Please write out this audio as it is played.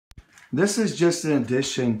This is just in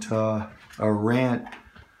addition to a rant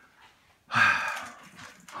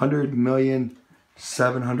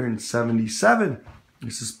 100,777,000.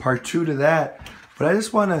 This is part 2 to that. But I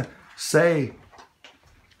just want to say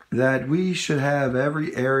that we should have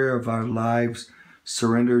every area of our lives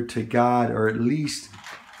surrendered to God, or at least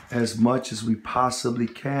as much as we possibly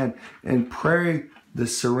can, and pray the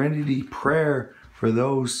serenity prayer for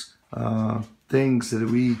those things that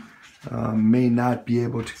we may not be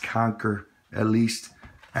able to conquer, at least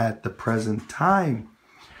at the present time.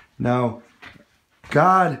 Now,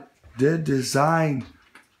 God did design,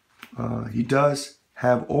 He does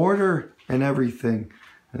have order in everything,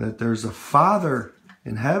 and that there's a Father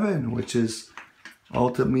in heaven which is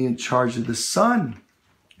ultimately in charge of the Son,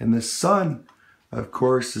 and the Son, of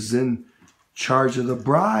course, is in charge of the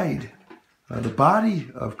bride, the body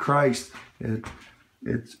of Christ.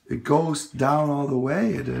 It goes down all the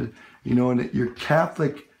way. In your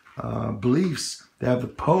Catholic beliefs, they have the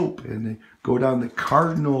Pope, and they go down the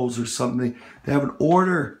cardinals or something. They have an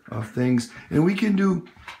order of things, and we can do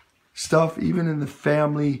stuff even in the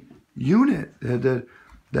family unit that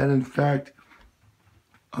in fact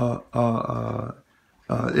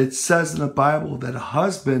it says in the Bible that a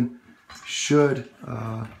husband should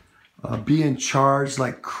be in charge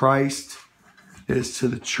like Christ is to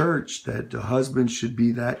the church, that the husband should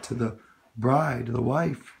be that to the bride, the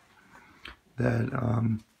wife.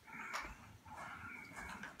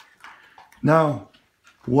 Now,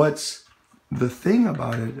 what's the thing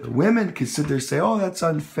about it? Women can sit there and say, oh, that's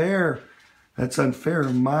unfair. That's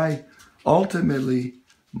unfair. Ultimately,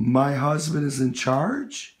 my husband is in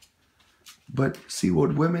charge. But see,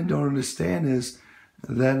 what women don't understand is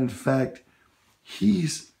that, in fact,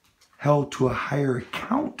 he's held to a higher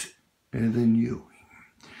account than you.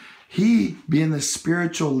 He, being the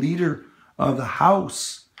spiritual leader of the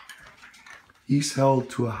house, he's held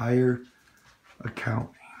to a higher account.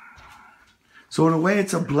 So in a way,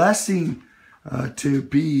 it's a blessing to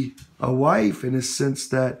be a wife, in a sense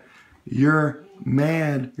that your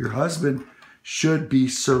man, your husband, should be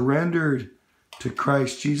surrendered to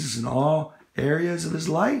Christ Jesus in all areas of his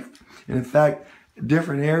life. And in fact,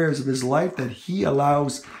 different areas of his life that he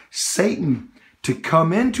allows Satan to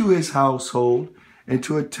come into his household and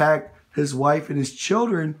to attack his wife and his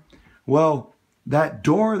children. Well, that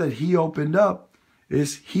door that he opened up,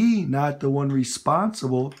 is he not the one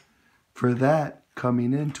responsible for that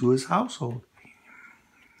coming into his household?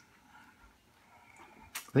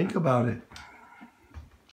 Think about it.